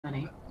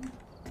honey.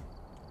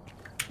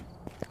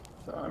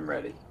 So I'm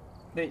ready.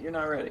 Nate, you're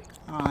not ready.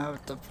 Oh,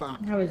 what the fuck?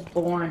 I was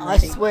born I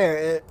ready. swear,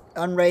 it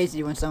unraised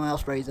you when someone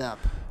else raised up.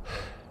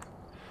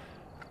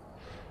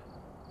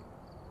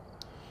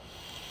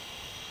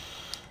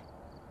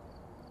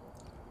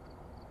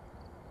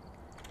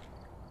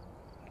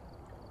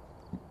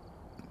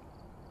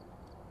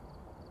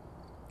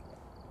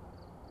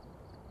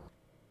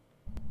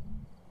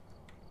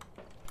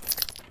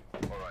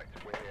 Alright,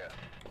 we're here.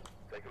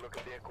 Take a look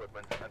at the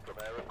equipment and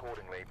prepare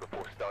accordingly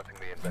before starting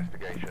the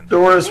investigation.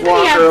 Doris Maybe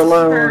Walker I've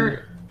alone.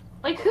 heard-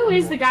 Like, who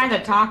is the guy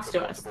that talks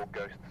to us?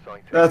 Ghost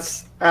sighting.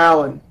 That's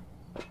Alan.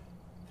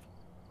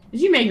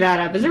 Did you make that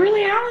up? Is it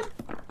really Alan?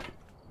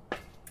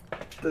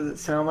 Does it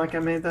sound like I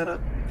made that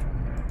up?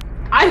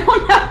 I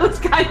don't know. It's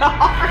kind of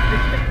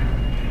hard.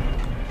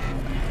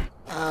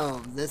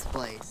 Oh, this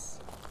place.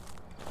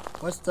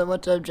 What's the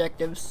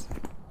objectives?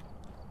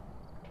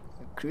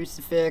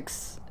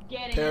 Crucifix.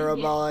 Get in,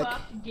 Parabolic. get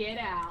fucked, get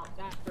out.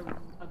 That's the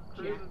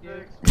objective.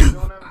 Crucifix,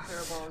 don't have a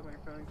parabolic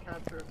microphone,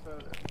 capture a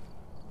photo.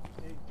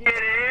 You get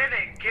in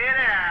and get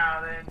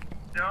out and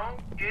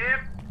don't get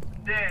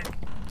dead.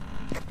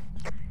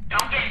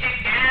 Don't get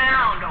dick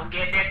down. Don't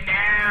get dick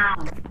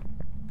down.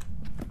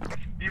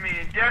 You mean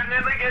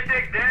definitely get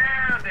dick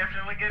down,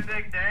 definitely get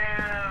dick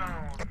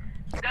down.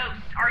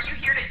 Ghost, are you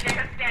here to dick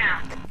us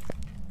down?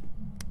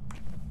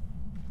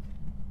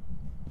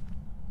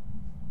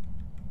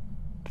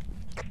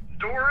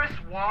 Doris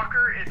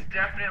Walker is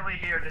definitely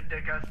here to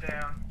dick us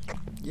down.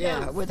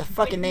 Yeah, with a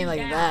fucking name like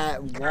that,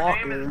 Her name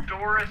Walker. is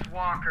Doris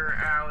Walker,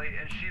 Allie,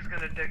 and she's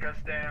gonna dick us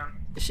down.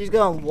 She's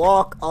gonna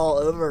walk all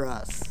over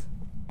us.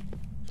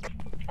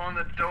 On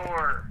the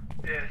door,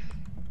 yes.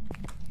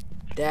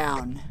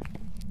 Down.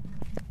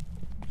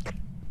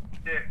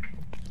 Dick.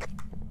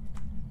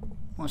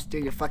 Wants to do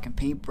your fucking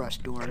paintbrush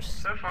doors.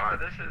 So far,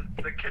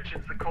 the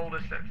kitchen's the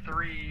coldest at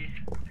 3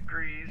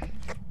 degrees.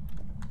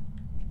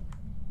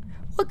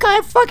 What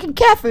kind of fucking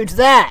cat food's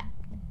that?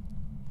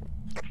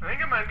 I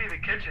think it might be the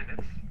kitchen.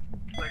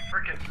 It's like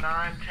freaking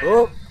 9, 10,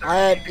 Oh, 13 I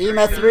had degrees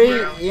EMF 3,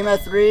 everywhere.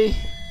 EMF 3, I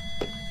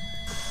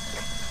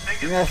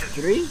think it's EMF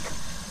the kitchen. 3?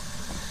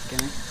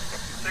 Okay.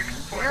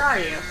 6.2, Where are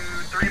you?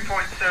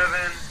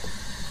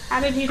 3.7. How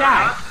did he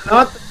die?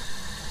 Not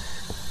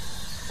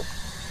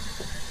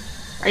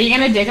Are you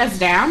gonna dick us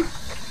down?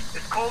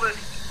 it's coldest.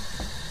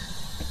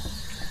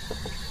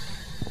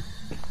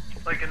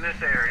 Like in this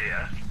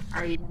area.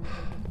 Are you?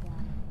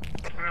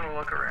 I'm gonna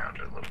look around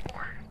a little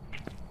more.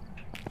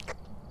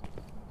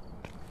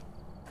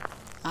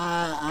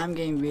 I'm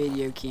getting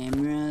video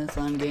cameras.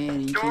 I'm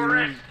getting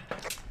Doris! cameras.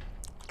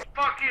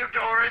 Fuck you,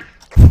 Doris!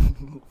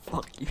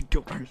 Fuck you,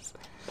 Doris.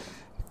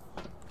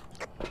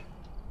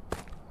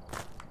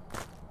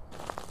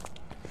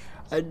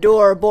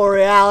 Adora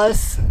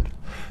Borealis.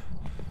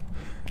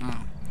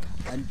 Oh.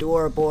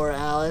 Adora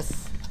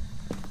Borealis.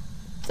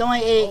 It's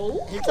only 8.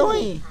 Oh.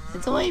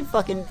 It's only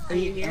fucking Are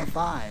you 8 here? and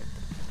 5.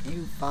 8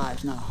 and 5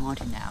 is not a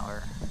haunting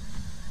hour.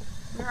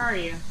 Where are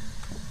you?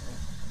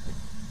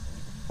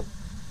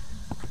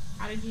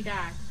 How did you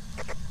die?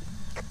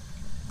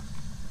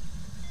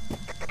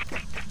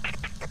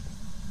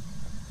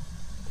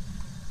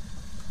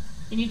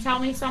 Can you tell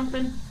me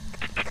something?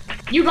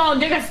 You gonna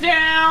dig us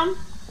down?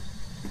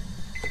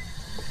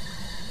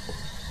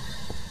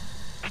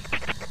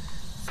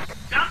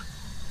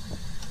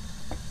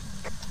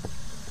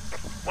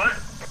 What?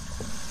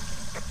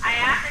 I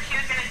asked if she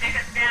was gonna dig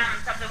us down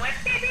and something went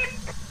beep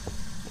beep.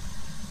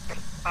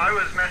 I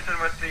was messing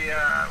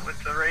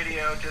with the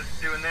radio,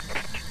 just doing this.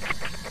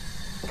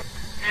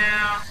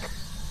 No.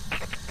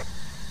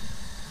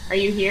 Are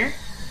you here?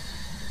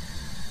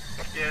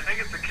 Yeah, I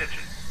think it's the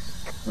kitchen.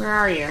 Where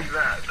are you?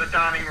 The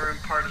dining room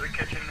part of the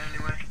kitchen,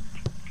 anyway.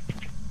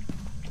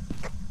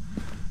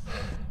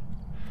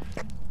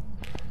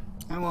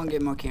 I won't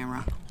get more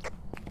camera.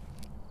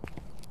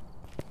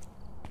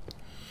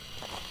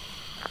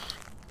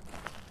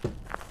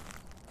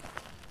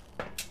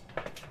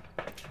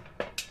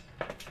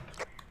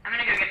 I'm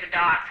gonna go get the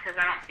dots because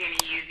I don't see any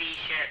UV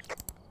shit.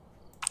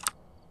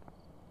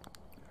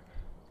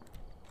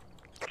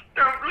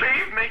 Don't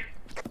leave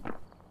me.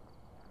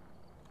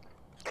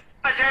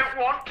 I don't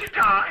want to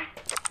die.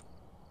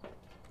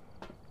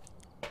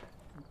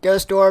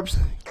 Ghost orbs.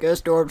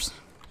 Ghost orbs.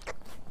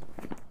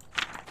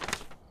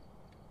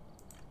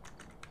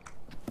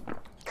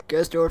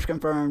 Ghost orbs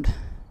confirmed.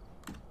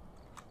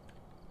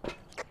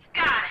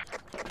 Got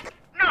it.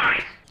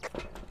 Nice.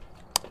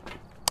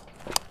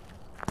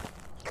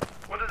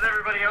 What does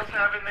everybody else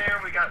have in there?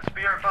 We got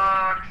Spirit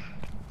Box.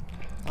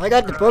 I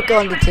got the book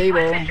on the table.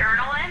 Put the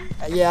journal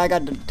in? Yeah, I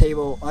got the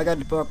table. I got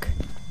the book.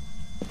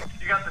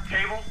 You got the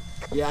table?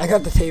 Yeah, I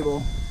got the table.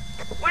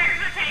 Where's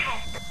the table?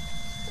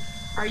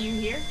 Are you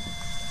here?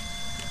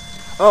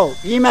 Oh,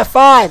 EMF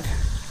 5.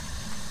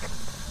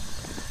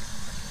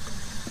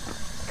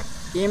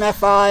 EMF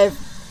 5.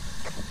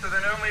 So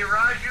then only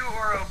Raju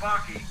or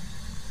Obaki.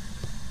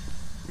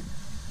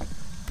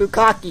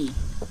 Bukaki.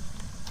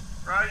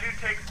 Raju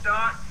takes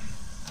dots.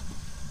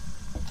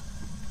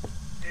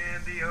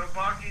 And the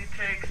Obaki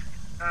takes,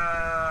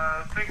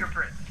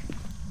 fingerprints.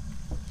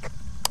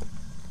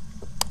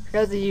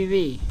 Here's the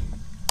UV.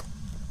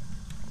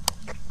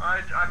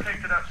 I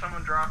picked it up.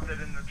 Someone dropped it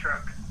in the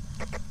truck.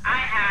 I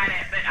had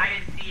it, but I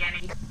didn't see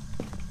any.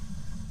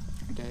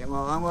 Okay,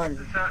 well, I'm going.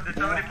 Did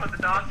somebody put the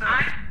dots in?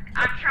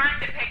 I'm trying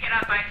to pick it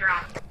up. I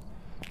dropped it.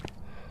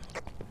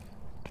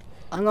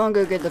 I'm going to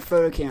go get the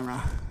photo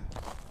camera.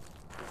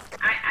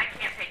 I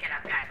can't pick it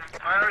up, guys. I'm I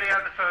sorry. already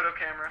have the photo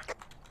camera.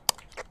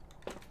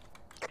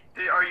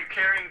 Are you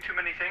carrying too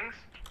many things?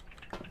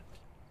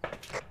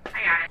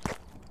 I got it.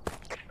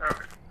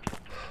 Okay.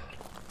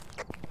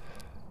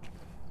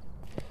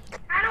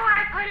 How do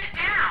I put it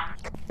down?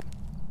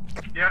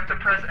 You have to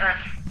press F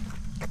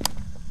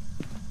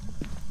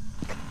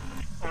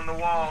on the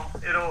wall.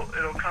 It'll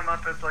come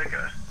up as like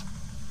a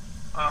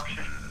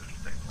option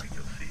thing, like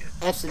you'll see it.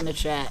 F's in the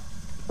chat.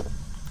 I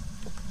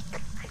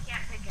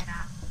can't pick it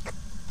up.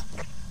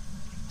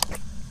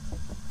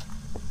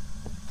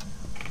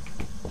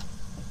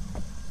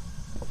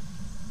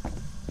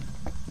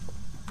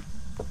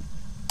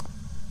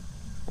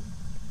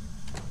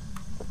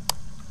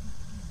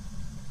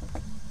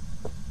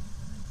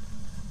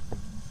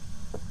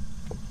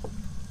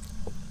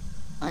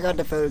 I got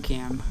the photo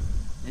cam.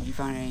 Did you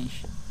find any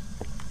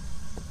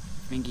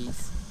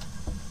fingies?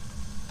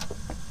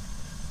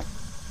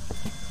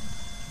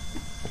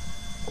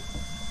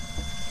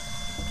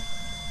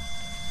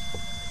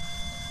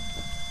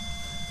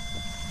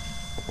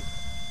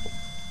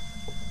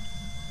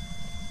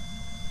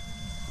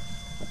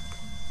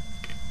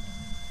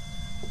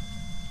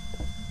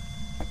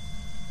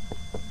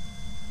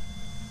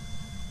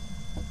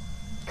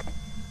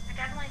 I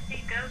definitely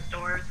see ghost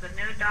doors, but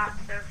no dots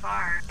so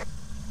far.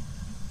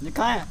 They're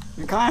kind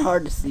of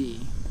hard to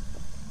see.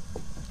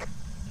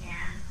 Yeah.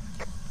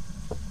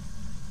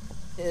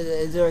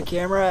 Is there a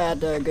camera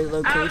at a good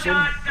location?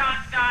 Oh, dots.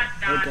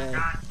 Okay.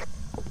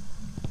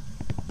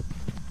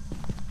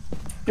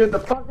 Get the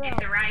fuck It's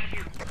the right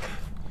you.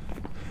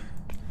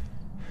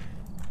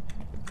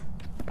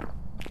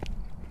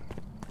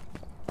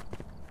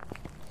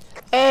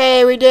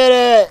 Hey, we did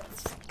it!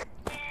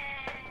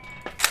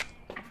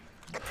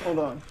 Hold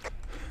on.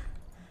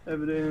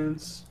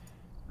 Evidence.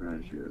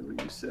 Roger,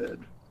 what you said.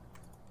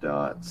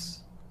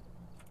 Dots.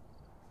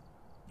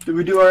 Did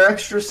we do our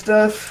extra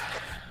stuff?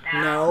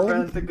 No.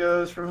 Prevent the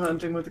ghost from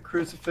hunting with the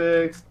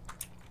crucifix.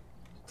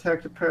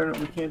 Detect a paranormal.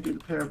 We can't do the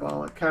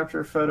parabolic.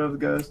 Capture a photo of the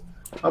ghost.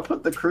 I'll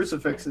put the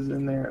crucifixes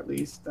in there at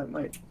least. That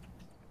might.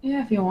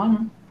 Yeah, if you want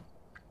them.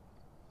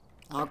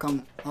 I'll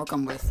come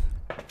with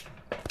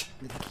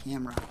the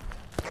camera.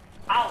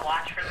 I'll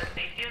watch for the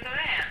safety of the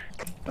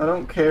van. I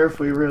don't care if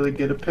we really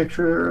get a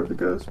picture of the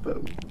ghost, but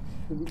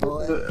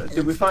Well,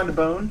 did we find a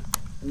bone?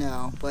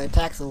 No, but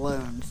attack's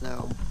alone,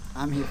 so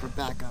I'm here for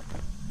backup.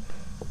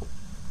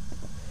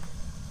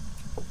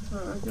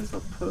 I guess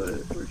I'll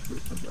put. Where should we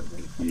put that?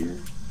 Right here.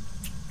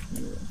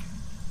 Yeah.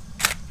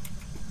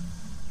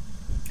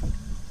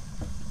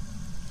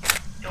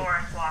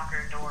 Doris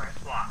Walker, Doris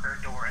Walker,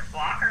 Doris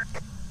Walker.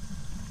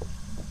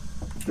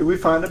 Did we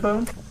find a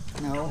bone?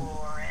 No,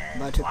 Doris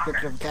but I took a Walker.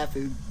 picture of cat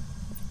food.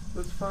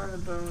 Let's find a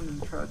bone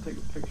and try to take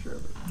a picture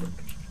of it quick.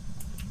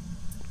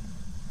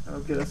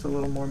 That'll get us a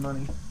little more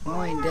money. We're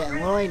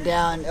only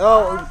down.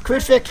 Oh,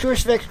 crucifix.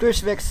 Crucifix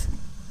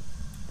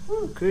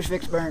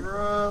burnt.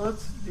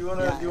 Let's. Do you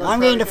wanna? Yeah, Do you wanna I'm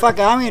try getting to the fuck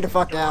out. I'm getting the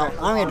fuck out.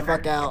 I'm getting the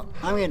fuck out.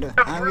 I'm getting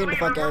the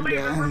fuck out of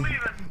here.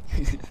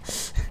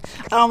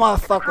 I don't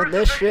want to fuck with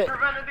this shit.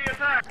 Prevented the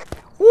attack.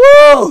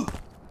 Woo!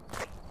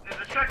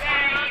 There's a check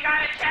Hey, you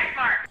got a check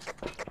mark.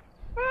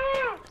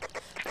 Woo!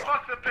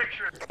 Fuck the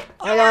picture.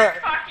 I got.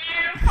 Fuck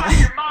you, fuck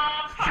your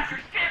mom, fuck your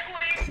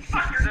siblings,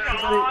 fuck your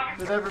dog.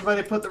 Did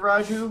everybody put the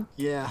Raju?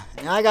 Yeah,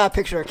 and I got a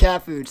picture of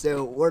cat food,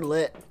 so we're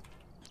lit.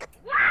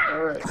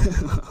 Alright.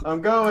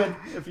 I'm going,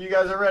 if you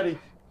guys are ready.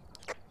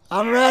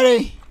 I'm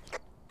ready.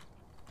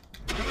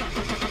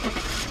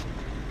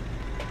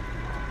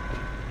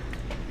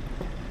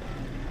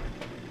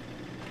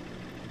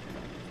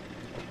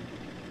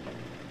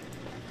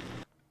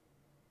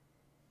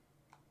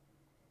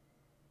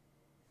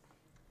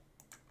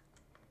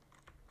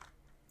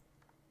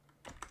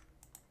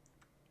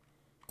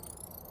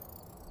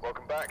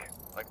 Welcome back.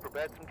 I've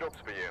prepared some jobs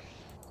for you.